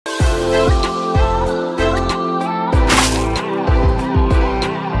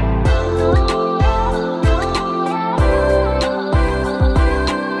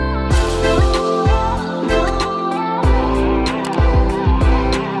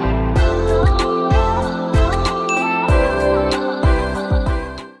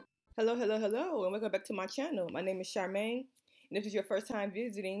to my channel. My name is Charmaine, and if this is your first time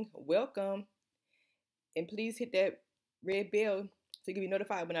visiting, welcome. And please hit that red bell so you can be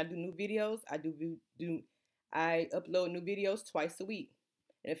notified when I do new videos. I upload new videos twice a week.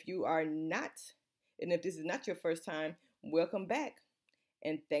 And if you are not, and if this is not your first time, welcome back,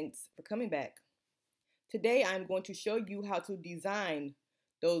 and thanks for coming back. Today I'm going to show you how to design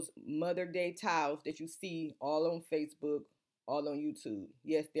those Mother Day tiles that you see all on Facebook, all on YouTube.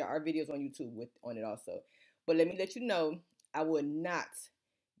 Yes, there are videos on YouTube on it also. But let me let you know, I will not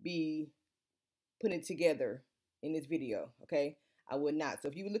be putting it together in this video, okay? I would not. So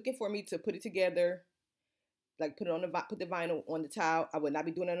if you're looking for me to put it together, like put the vinyl on the tile, I would not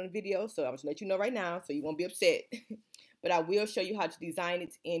be doing that on the video. So I'm just let you know right now so you won't be upset. But I will show you how to design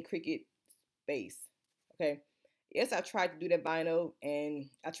it in Cricut Base, okay? Yes, I tried to do that vinyl, and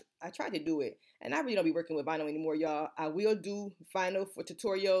I tried to do it. And I really don't be working with vinyl anymore, y'all. I will do vinyl for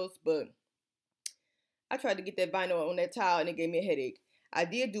tutorials, but I tried to get that vinyl on that tile, and it gave me a headache. I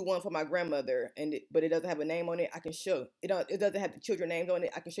did do one for my grandmother, but it doesn't have a name on it. I can show it. It doesn't have the children names on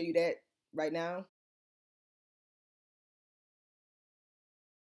it. I can show you that right now.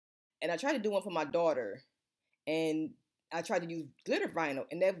 And I tried to do one for my daughter, and I tried to use glitter vinyl,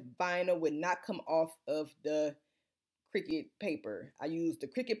 and that vinyl would not come off of the Cricut paper. I used the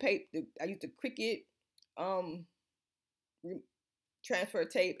Cricut paper. I used the Cricut transfer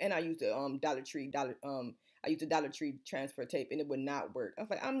tape, and I used the Dollar Tree transfer tape, and it would not work. I was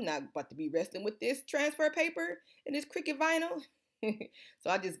like, I'm not about to be wrestling with this transfer paper and this Cricut vinyl. So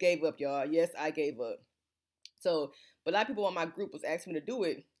I just gave up, y'all. Yes, I gave up. So, but a lot of people on my group was asking me to do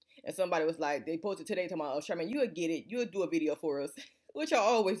it, and somebody was like, they posted today talking about, oh, Charmaine, you'll get it. You'll do a video for us, which I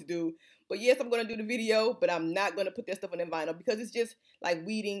always do. But yes, I'm going to do the video, but I'm not going to put that stuff on the vinyl because it's just like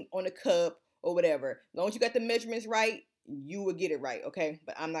weeding on a cup or whatever. As long as you got the measurements right, you will get it right, okay?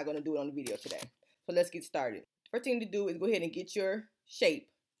 But I'm not going to do it on the video today. So let's get started. First thing to do is go ahead and get your shape.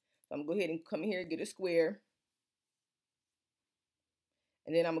 So I'm going to go ahead and come here and get a square.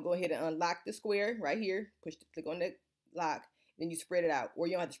 And then I'm going to go ahead and unlock the square right here. Click on that lock. Then you spread it out. Or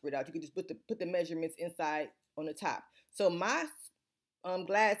you don't have to spread it out. You can just put the measurements inside on the top. So my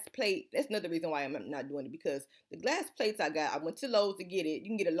glass plate, that's another reason why I'm not doing it, because the glass plates I went to Lowe's to get it. You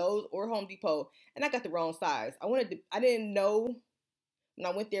can get a Lowe's or Home Depot, and I got the wrong size. I didn't know when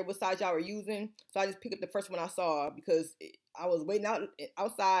I went there what size y'all were using, so I just picked up the first one I saw because I was waiting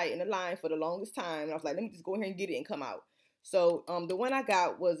outside in the line for the longest time, and I was like, let me just go ahead and get it and come out. So the one I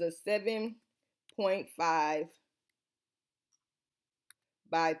got was a 7.5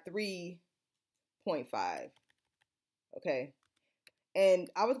 by 3.5, okay? And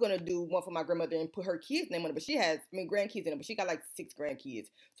I was going to do one for my grandmother and put her kids' name on it, but she has, grandkids in it, but she got like 6 grandkids.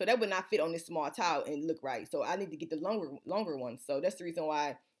 So that would not fit on this small tile and look right. So I need to get the longer one. So that's the reason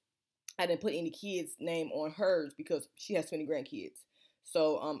why I didn't put any kids' name on hers, because she has 20 grandkids.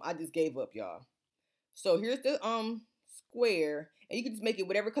 So I just gave up, y'all. So here's the square, and you can just make it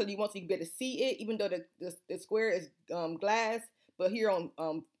whatever color you want so you can be able to see it, even though the square is glass. But here on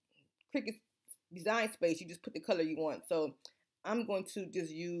Cricut Design Space, you just put the color you want. So I'm going to just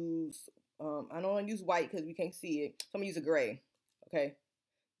use, I don't want to use white because we can't see it. So I'm going to use a gray. Okay,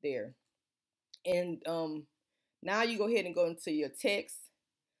 there. And now you go ahead and go into your text.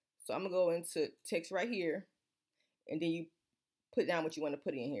 So I'm going to go into text right here. And then you put down what you want to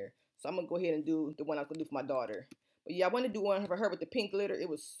put in here. So I'm going to go ahead and do the one I was going to do for my daughter. But yeah, I want to do one for her with the pink glitter. It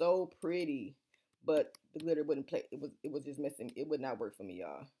was so pretty. But the glitter wouldn't play. It was just missing. It would not work for me,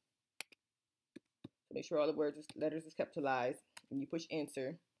 y'all. Make sure all the letters is capitalized, and you push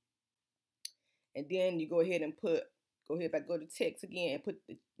enter. And then you go ahead and go to text again and put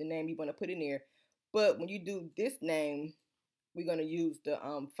the name you want to put in there. But when you do this name, we're going to use the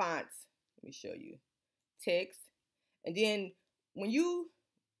fonts. Let me show you. Text. And then when you,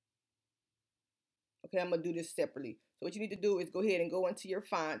 okay, I'm going to do this separately. So what you need to do is go ahead and go into your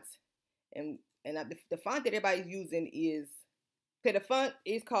fonts. And the font that everybody's using is, okay, the font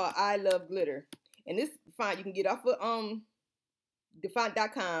is called I Love Glitter. And this font you can get off of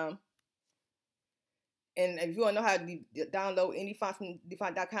defont.com. And if you want to know how to download any fonts from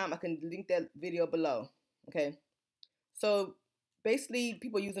defont.com, I can link that video below. Okay. So basically,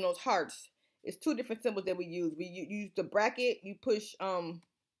 people using those hearts. It's 2 different symbols that we use. We use the bracket. You push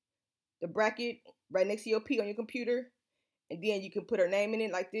the bracket right next to your P on your computer, and then you can put her name in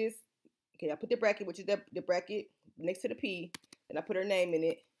it like this. Okay, I put the bracket, which is the bracket next to the P, and I put her name in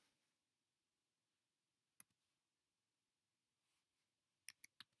it.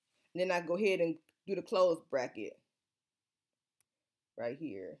 And then I go ahead and do the close bracket right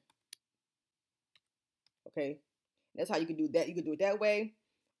here. Okay, that's how you can do that. You can do it that way,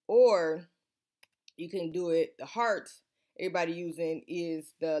 or You can do it. The hearts everybody using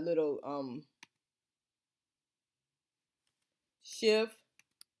is the little shift,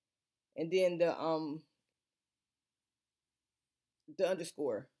 and then the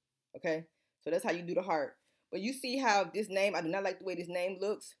underscore. Okay, so that's how you do the heart. But you see how this name, I do not like the way this name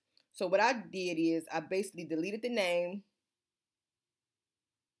looks. So what I did is I basically deleted the name,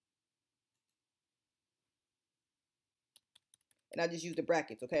 and I just used the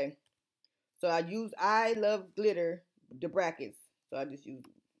brackets. Okay, so I love glitter, the brackets. So I just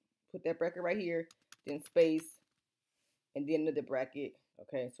put that bracket right here, then space, and then another bracket.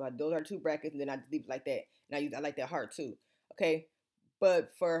 Okay, so those are two brackets, and then I just leave it like that. And I like that heart too. Okay,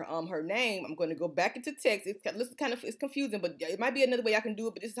 but for her name, I'm going to go back into text. It's confusing, but it might be another way I can do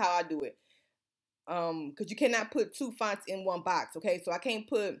it. But this is how I do it. Because you cannot put two fonts in one box. Okay, so I can't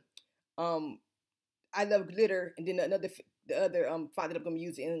put I love glitter and then the other font that I'm going to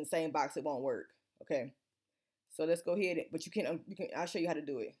use in the same box. It won't work. Okay, so let's go ahead. But you can I'll show you how to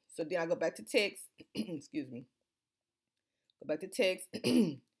do it. So then I go back to text. Excuse me. Go back to text.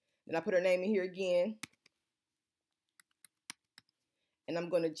 Then I put her name in here again. And I'm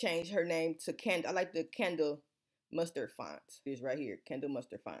going to change her name to Candle. I like the Candle Mustard font. It's right here, Candle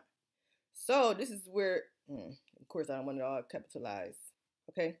Mustard font. So this is where, of course, I don't want it all capitalized.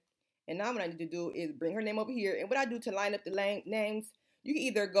 Okay. And now what I need to do is bring her name over here. And what I do to line up the names, you can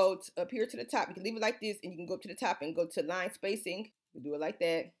either go up here to the top. You can leave it like this, and you can go up to the top and go to line spacing. You do it like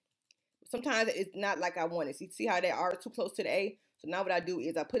that. Sometimes it's not like I want it. See how that R is too close to the A? So now what I do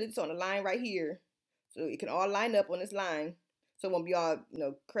is I put it on the line right here, so it can all line up on this line, so it won't be all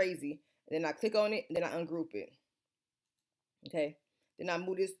crazy. And then I click on it, and then I ungroup it. Okay. Then I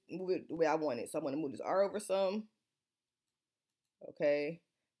move it the way I want it. So I want to move this R over some. Okay.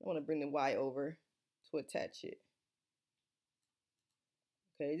 I want to bring the Y over to attach it.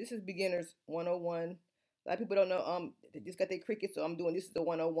 Okay. This is beginners 101. A lot of people don't know. They just got their Cricut, so I'm doing this is the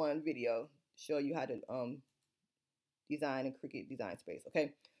 101 video. Show you how to design in Cricut design space.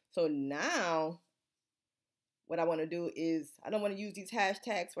 Okay. So now what I want to do is I don't want to use these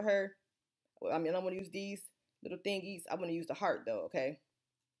hashtags for her. I don't want to use these little thingies. I want to use the heart though. Okay.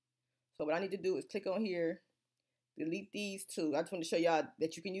 So what I need to do is click on here, delete these two. I just want to show y'all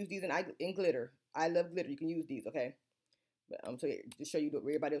that you can use these in glitter. I love glitter. You can use these. Okay. But so to show you what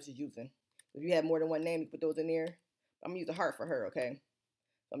everybody else is using. If you have more than one name, you can put those in there. I'm gonna use a heart for her. Okay.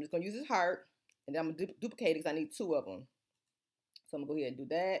 So I'm just gonna use this heart, and then I'm gonna duplicate it because I need two of them. So I'm gonna go ahead and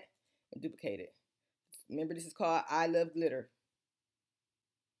do that and duplicate it. Remember, this is called I Love Glitter.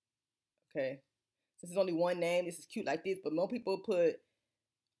 Okay. This is only one name. This is cute like this, but more people put,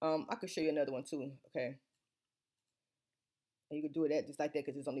 I could show you another one too. Okay. And you could do it just like that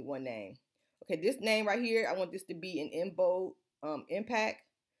because it's only one name. Okay, this name right here, I want this to be an in bold impact.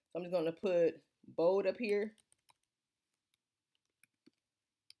 So I'm just gonna put bold up here.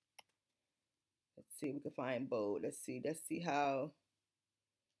 Let's see if we can find bold. Let's see how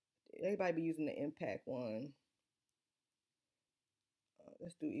everybody be using the impact one.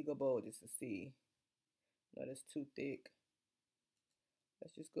 Let's do Eagle Bold just to see. No, that's too thick.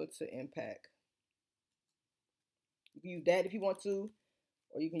 Let's just go to impact. You can use that if you want to,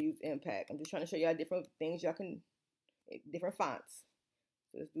 or you can use impact. I'm just trying to show y'all different things y'all can, different fonts.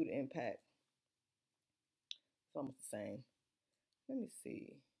 So let's do the impact. It's almost the same. Let me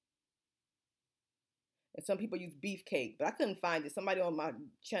see. And some people use beefcake, but I couldn't find it. Somebody on my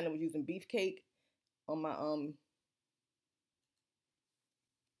channel was using beefcake on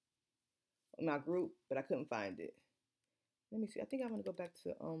my group, but I couldn't find it. Let me see. I think I'm gonna go back to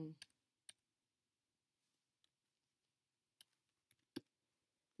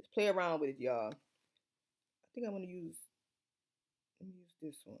just play around with it, y'all. I think I'm gonna use. Let me use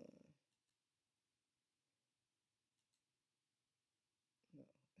this one.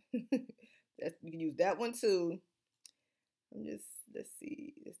 No. You can use that one too. Let's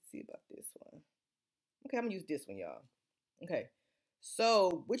see about this one. Okay, I'm gonna use this one, y'all. Okay,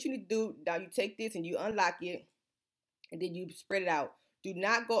 so what you need to do now, you take this and you unlock it, and then you spread it out. Do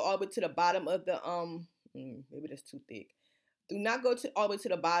not go all the way to the bottom of the maybe that's too thick. Do not go all the way to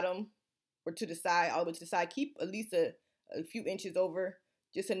the bottom or to the side, all the way to the side. Keep at least a few inches over,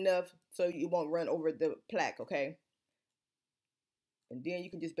 just enough so you won't run over the plaque. Okay, and then you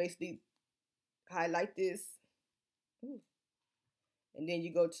can just basically highlight this. Ooh. And then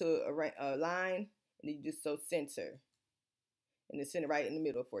you go to a line, and then you just so center, and then center right in the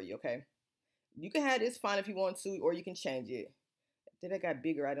middle for you. Okay, you can have this font if you want to, or you can change it. Then I got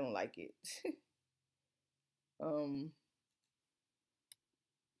bigger. I don't like it.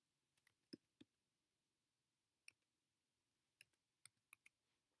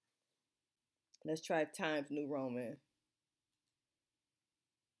 Let's try Times New Roman.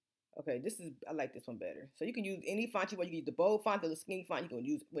 Okay, this is, I like this one better. So you can use any font you want. You can use the bold font or the skinny font. You can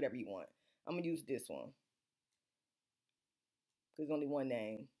use whatever you want. I'm gonna use this one because there's only one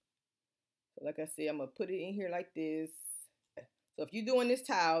name. So like I said, I'm gonna put it in here like this. So if you're doing this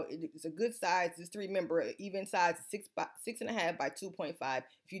tile, it's a good size. Just to remember, even size is 6.5 by 2.5.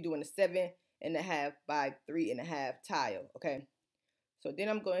 If you're doing a 7.5 by 3.5 tile, okay. So then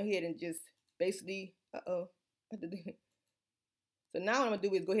I'm going ahead and just basically, so now what I'm gonna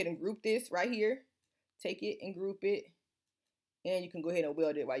do is go ahead and group this right here. Take it and group it, and you can go ahead and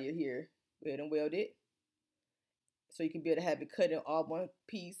weld it while you're here. Go ahead and weld it, so you can be able to have it cut in all one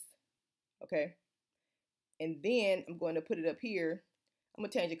piece, okay. And then I'm going to put it up here. I'm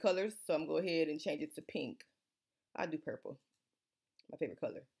gonna change the colors, so I'm gonna go ahead and change it to pink. I'll do purple, my favorite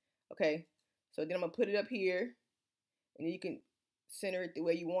color. Okay, so then I'm gonna put it up here, and then you can center it the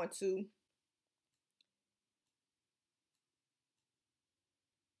way you want to.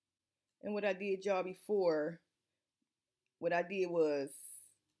 And what I did, y'all, before, what I did was,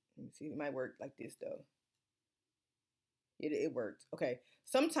 let me see, it might work like this though. It worked. Okay,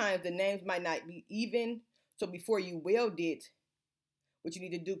 sometimes the names might not be even. So before you weld it, what you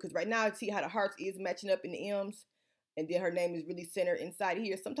need to do, because right now, see how the hearts is matching up in the M's, and then her name is really centered inside of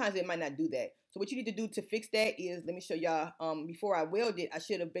here. Sometimes it might not do that. So what you need to do to fix that is, let me show y'all, before I weld it, I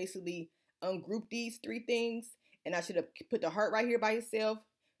should have basically ungrouped these three things, and I should have put the heart right here by itself,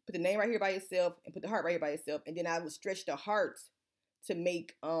 put the name right here by itself, and put the heart right here by itself, and then I would stretch the hearts to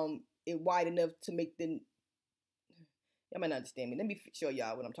make it wide enough to make the, y'all might not understand me. Let me show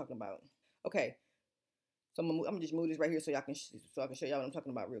y'all what I'm talking about. Okay. So I'm gonna just move this right here so y'all can so I can show y'all what I'm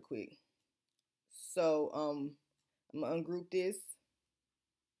talking about real quick. So I'm gonna ungroup this.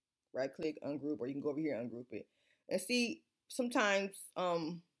 Right click, ungroup, or you can go over here and ungroup it. And see, sometimes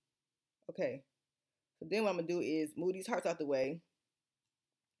okay. So then what I'm gonna do is move these hearts out the way.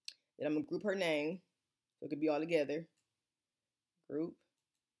 Then I'm gonna group her name so it could be all together. Group.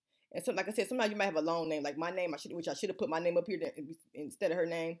 And so, like I said, sometimes you might have a long name, like my name. Which I should have put my name up here instead of her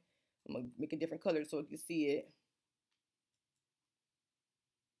name. I'm gonna make a different color so you can see it.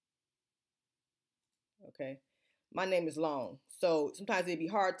 Okay, my name is long, so sometimes it'd be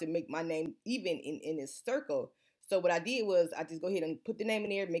hard to make my name even in this circle. So what I did was I just go ahead and put the name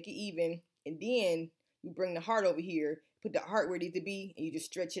in there, make it even, and then you bring the heart over here, put the heart where it needs to be, and you just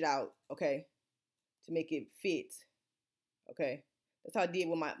stretch it out, okay, to make it fit. Okay, that's how I did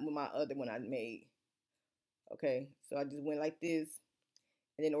with my other one I made. Okay, so I just went like this.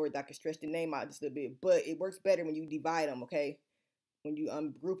 And then, or I can stretch the name out just a little bit. But it works better when you divide them, okay? When you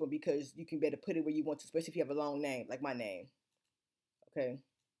group them, because you can better put it where you want to, especially if you have a long name, like my name. Okay?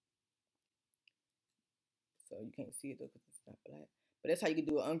 So you can't see it though because it's not black. But that's how you can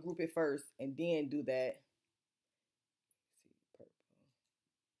do it. Ungroup it first and then do that. Let's see, purple.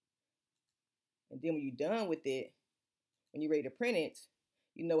 And then when you're done with it, when you're ready to print it,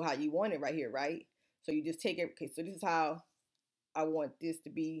 you know how you want it right here, right? So you just take it. Okay, so this is how I want this to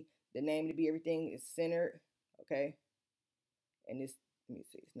be, the name to be, everything is centered, okay? And this, let me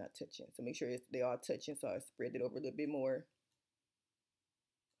see, it's not touching. So make sure they are touching, so I spread it over a little bit more.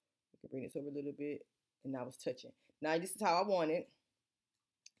 You can bring this over a little bit, and now it's touching. Now this is how I want it.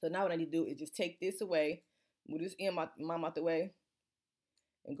 So now what I need to do is just take this away, move this M out the way,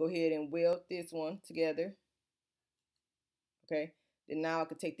 and go ahead and weld this one together, okay? Then now I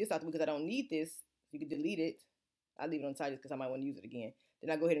can take this out because I don't need this. You can delete it. I leave it on the side just because I might want to use it again.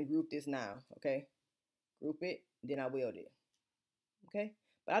 Then I go ahead and group this now, okay? Group it, then I weld it, okay?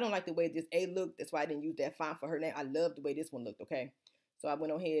 But I don't like the way this A looked. That's why I didn't use that font for her name. I love the way this one looked, okay? So I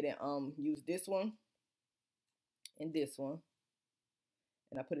went ahead and used this one and this one.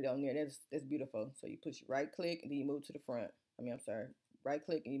 And I put it on there. That's beautiful. So you push right click and then you move to the front. I'm sorry. Right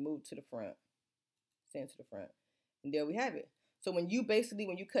click and you move to the front. Send to the front. And there we have it. So when you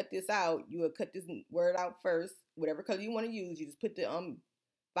cut this out, you will cut this word out first. Whatever color you want to use, you just put the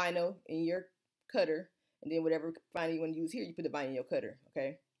vinyl in your cutter, and then whatever vinyl you want to use here, you put the vinyl in your cutter,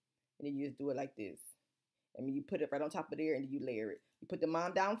 okay? And then you just do it like this. I mean, you put it right on top of there, and then you layer it. You put the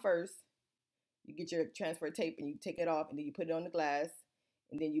mom down first. You get your transfer tape, and you take it off, and then you put it on the glass,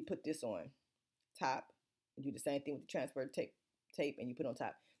 and then you put this on top, and do the same thing with the transfer tape, and you put it on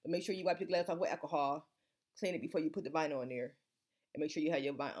top. But make sure you wipe your glass off with alcohol. Clean it before you put the vinyl on there. And make sure you have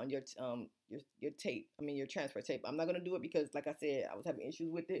your on your tape. I mean your transfer tape. I'm not gonna do it because, like I said, I was having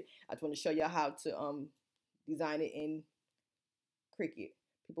issues with it. I just want to show y'all how to design it in Cricut.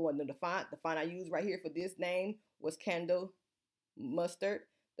 People want to know the font. The font I used right here for this name was Candle Mustard.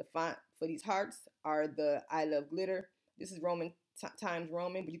 The font for these hearts are the I Love Glitter. This is Roman times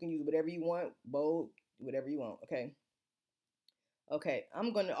Roman, but you can use whatever you want, bold, whatever you want. Okay. Okay,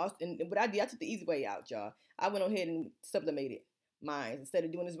 I'm gonna also, and what I did, I took the easy way out, y'all. I went ahead and sublimated mine. Instead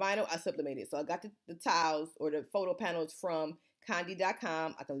of doing this vinyl, I sublimated. So I got the tiles or the photo panels from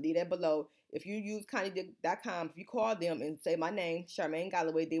Condi.com. I can leave that below. If you use Condi.com, if you call them and say my name, Charmaine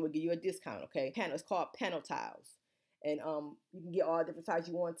Galloway, they will give you a discount, okay? It's called panel tiles. And you can get all different sizes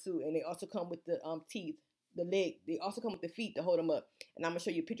you want to. And they also come with the teeth, the leg. They also come with the feet to hold them up. And I'm going to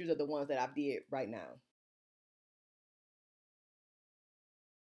show you pictures of the ones that I did right now.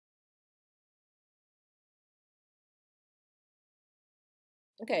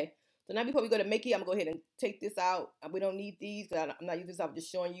 Okay, so now before we go to make it, I'm gonna go ahead and take this out. We don't need these. I'm not using this. I'm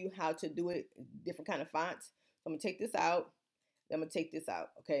just showing you how to do it, different kind of fonts. So I'm gonna take this out. Then I'm gonna take this out.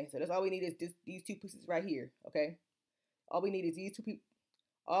 Okay, so that's all we need is these two pieces right here. Okay, all we need is these two.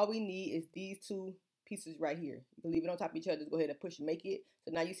 All we need is these two pieces right here. You can leave it on top of each other. Just go ahead and push and make it.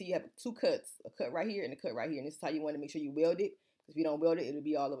 So now you see you have two cuts, a cut right here and a cut right here. And this is how you want to make sure you weld it. Because if you don't weld it, it'll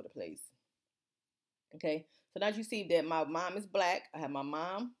be all over the place. Okay, so now you see that my mom is black. I have my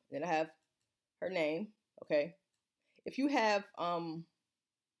mom, then I have her name. Okay, if you have okay,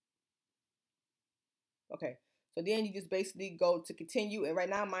 so then you just basically go to continue. And right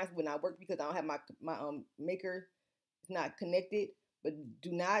now mine will not work because I don't have my maker. It's not connected. But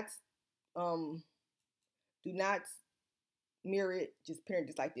do not mirror it. Just print it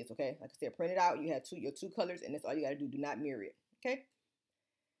just like this. Okay, like I said, print it out. You have your two colors, and that's all you gotta do. Do not mirror it. Okay.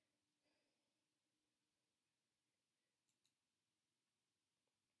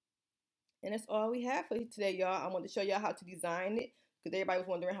 And that's all we have for you today, y'all. I want to show y'all how to design it because everybody was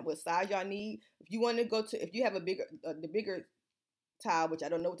wondering what size y'all need. If you want to go to, if you have a bigger, the bigger tile, which I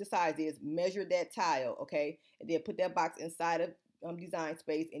don't know what the size is, measure that tile, okay? And then put that box inside of design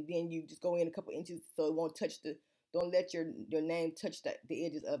space, and then you just go in a couple inches so it won't touch don't let your name touch the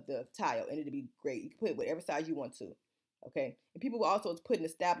edges of the tile, and it'll be great. You can put it whatever size you want to, okay? And people will also put an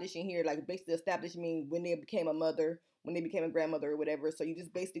establish in here, like basically establish means when they became a mother, when they became a grandmother or whatever. So you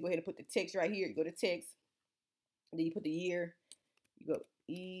just basically go ahead and put the text right here. You go to text, and then you put the year. You go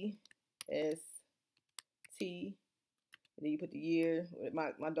EST, and then you put the year.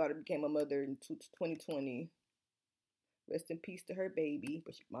 My daughter became a mother in 2020. Rest in peace to her baby,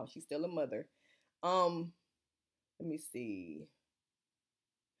 but she's still a mother. Let me see.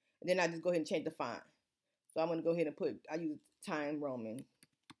 And then I just go ahead and change the font. So I'm gonna go ahead and I use Time Roman.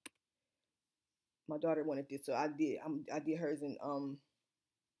 My daughter wanted this, so I did hers, and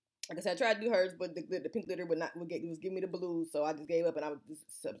like I said, I tried to do hers, but the pink glitter was giving me the blues, so I just gave up, and I'm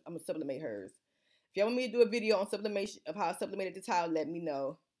gonna sublimate hers. If y'all want me to do a video on sublimation of how I sublimated the tile, let me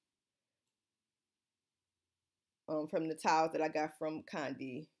know. From the tiles that I got from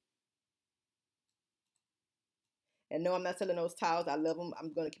Condi. And no, I'm not selling those tiles. I love them.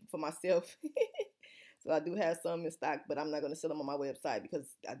 I'm gonna keep them for myself. So I do have some in stock, but I'm not going to sell them on my website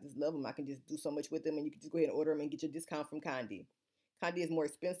because I just love them. I can just do so much with them, and you can just go ahead and order them and get your discount from Condi. Condi is more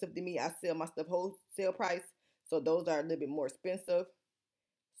expensive than me. I sell my stuff wholesale price, so those are a little bit more expensive.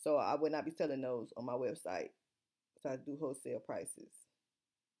 So I would not be selling those on my website. So I do wholesale prices.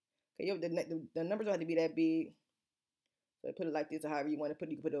 Okay, the numbers don't have to be that big. So put it like this, or however you want to put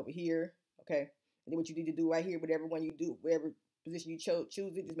it. You can put it over here, okay? And then what you need to do right here, whatever one you do, whatever position you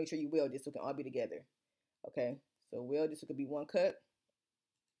choose it, just make sure you weld it so it can all be together. Okay, so weld this, so it could be one cut.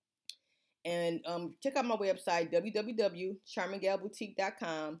 And check out my website,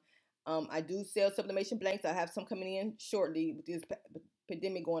 www.charminggalboutique.com. I do sell sublimation blanks. I have some coming in shortly with this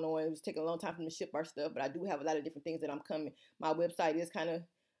pandemic going on. It was taking a long time for me to ship our stuff, but I do have a lot of different things that I'm coming. My website is kind of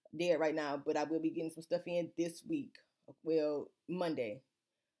dead right now, but I will be getting some stuff in this week. Well, Monday.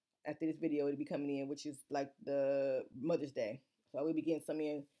 After this video, it'll be coming in, which is like the Mother's Day. So I will be getting some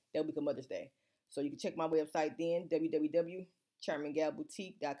in that week of Mother's Day. So you can check my website then,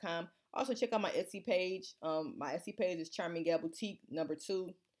 www.charminggalboutique.com. Also check out my Etsy page. My Etsy page is Charming Gal Boutique #2.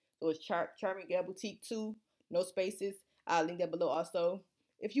 So it's Charming Gal Boutique 2, no spaces. I'll link that below also.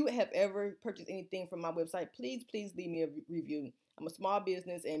 If you have ever purchased anything from my website, please leave me a review. I'm a small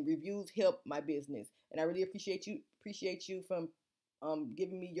business, and reviews help my business. And I really appreciate you from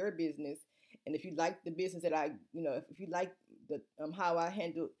giving me your business. And if you like the business that if you like the how I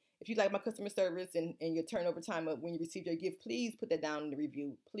handle, if you like my customer service and your turnover time up when you receive your gift, please put that down in the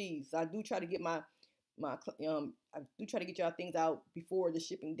review, please. I do try to get I do try to get y'all things out before the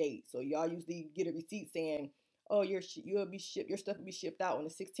shipping date. So y'all usually get a receipt saying, oh, your stuff will be shipped out on the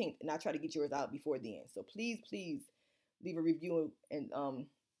 16th, and I try to get yours out before then. So please leave a review and on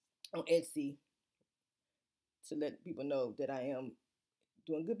Etsy to let people know that I am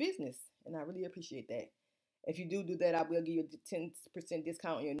doing good business, and I really appreciate that. If you do that, I will give you a 10%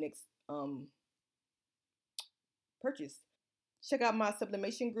 discount on your next purchase. Check out my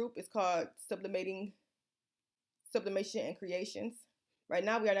sublimation group. It's called Sublimation and Creations. Right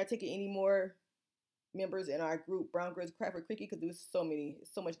now, we are not taking any more members in our group, Brown Girls Craft with Cricut, because there's so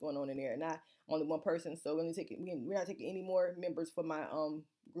much going on in there, and not only one person. So we're not taking any more members for my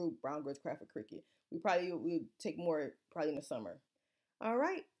group, Brown Girls Craft with Cricut. We'll take more probably in the summer. All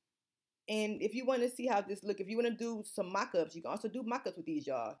right. And if you want to see how this look, if you want to do some mock-ups, you can also do mock-ups with these,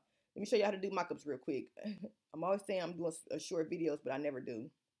 y'all. Let me show you how to do mock-ups real quick. I'm always saying I'm doing short videos, but I never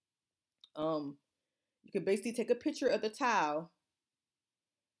do. You can basically take a picture of the tile.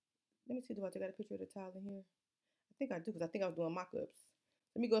 Let me see, do I take a picture of the tile in here? I think I do, because I think I was doing mock-ups.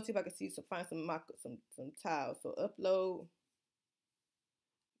 Let me go see if I can find some mock-ups, some tiles. So upload.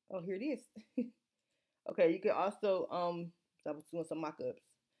 Oh, here it is. Okay, you can also I was doing some mock-ups.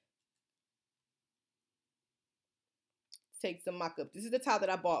 Take some mock-ups. This is the tile that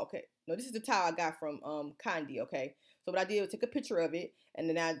I bought. Okay, no, this is the tile I got from Candy. Okay, so what I did was take a picture of it, and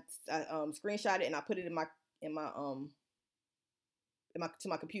then I screenshot it, and I put it to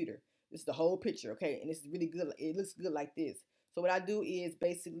my computer. This is the whole picture. Okay, and this is really good. It looks good like this. So what I do is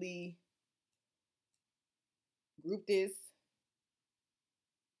basically group this.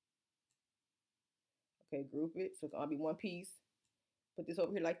 Okay, group it so it's gonna be one piece. Put this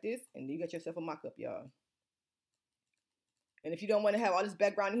over here like this, and then you got yourself a mock-up, y'all. And if you don't want to have all this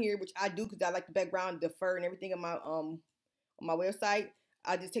background in here, which I do because I like the background, the fur, and everything on my website,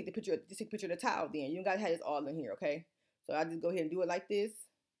 I just take the picture. Just take a picture of the tile. Then you don't gotta have this all in here, okay? So I just go ahead and do it like this.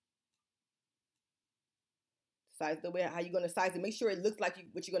 Size the way how you're gonna size it. Make sure it looks like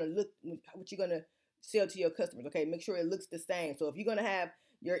what you're gonna sell to your customers. Okay, make sure it looks the same. So if you're gonna have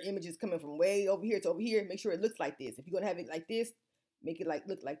your images coming from way over here to over here, make sure it looks like this. If you're gonna have it like this, make it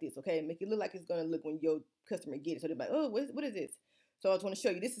look like this. Okay, make it look like it's gonna look when your customer get it. So they're like, oh, what is this? So I just want to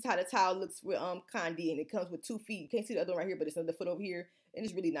show you. This is how the tile looks with Candy, and it comes with 2 feet. You can't see the other one right here, but it's another foot over here, and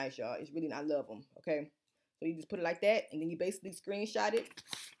it's really nice, y'all. It's really nice. I love them. Okay, so you just put it like that, and then you basically screenshot it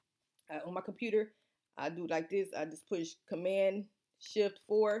on my computer. I do it like this. I just push Command Shift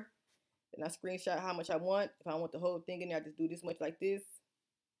 4, and I screenshot how much I want. If I want the whole thing in there, I just do this much like this.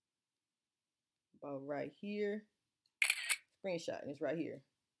 About right here. Screenshot, and it's right here.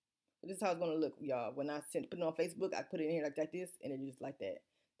 So this is how it's gonna look, y'all. When I put it on Facebook, I put it in here like this, and it's just like that.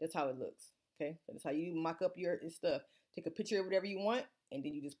 That's how it looks. Okay, so that's how you mock up your stuff. Take a picture of whatever you want, and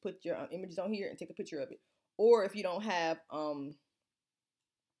then you just put your images on here and take a picture of it. Or if you don't have something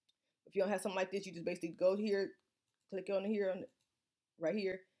like this, you just basically go here, click on here, right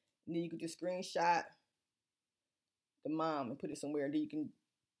here, and then you can just screenshot the mom and put it somewhere, and then you can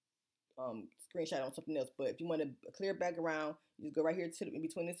screenshot on something else. But if you want a clear background, you just go right here to in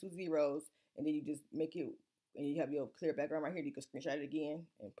between the 2 zeros, and then you just make it, and you have your clear background right here. You can screenshot it again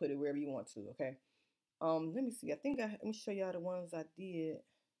and put it wherever you want to. Okay. Let me see. Let me show y'all the ones I did.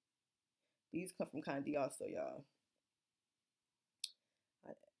 These come from Candy also, y'all.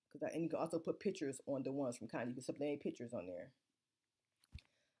 And you can also put pictures on the ones from Candy. You can sublimate pictures on there.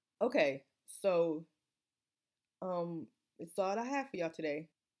 Okay, so it's all I have for y'all today.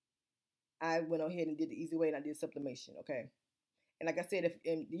 I went ahead and did the easy way, and I did sublimation. Okay, and like I said,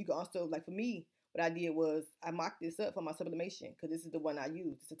 and you can also, like for me, what I did was I mocked this up for my sublimation because this is the one I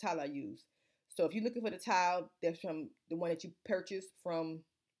use. It's the tile I use. So if you're looking for the tile that's from the one that you purchased from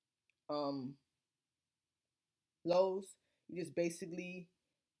Lowe's, you just basically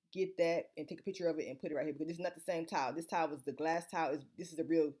get that and take a picture of it and put it right here, because this is not the same tile. This tile was the glass tile. This is a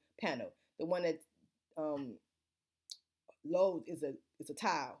real panel. The one that Lowe's is a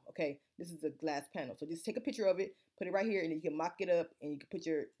tile. Okay, this is a glass panel. So just take a picture of it, put it right here, and then you can mock it up, and you can put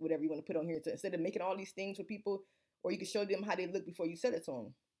your whatever you want to put on here. So instead of making all these things for people, or you can show them how they look before you sell it to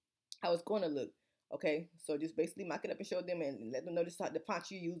them, how it's going to look. Okay, so just basically mock it up and show them, and let them know this is how the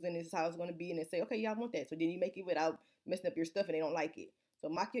font you're using, this is how it's going to be, and they say, okay, yeah, I want that. So then you make it without messing up your stuff, and they don't like it. So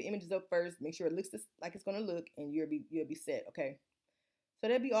mock your images up first, make sure it looks like it's going to look, and you'll be set. Okay. So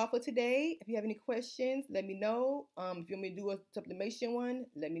that'll be all for today. If you have any questions, let me know. If you want me to do a sublimation one,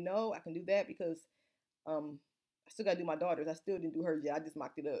 let me know. I can do that because I still got to do my daughter's. I still didn't do hers yet. I just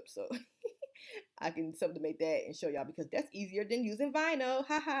mocked it up. So I can sublimate that and show y'all, because that's easier than using vinyl.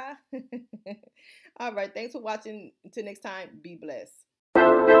 Haha. All right. Thanks for watching. Until next time, be blessed.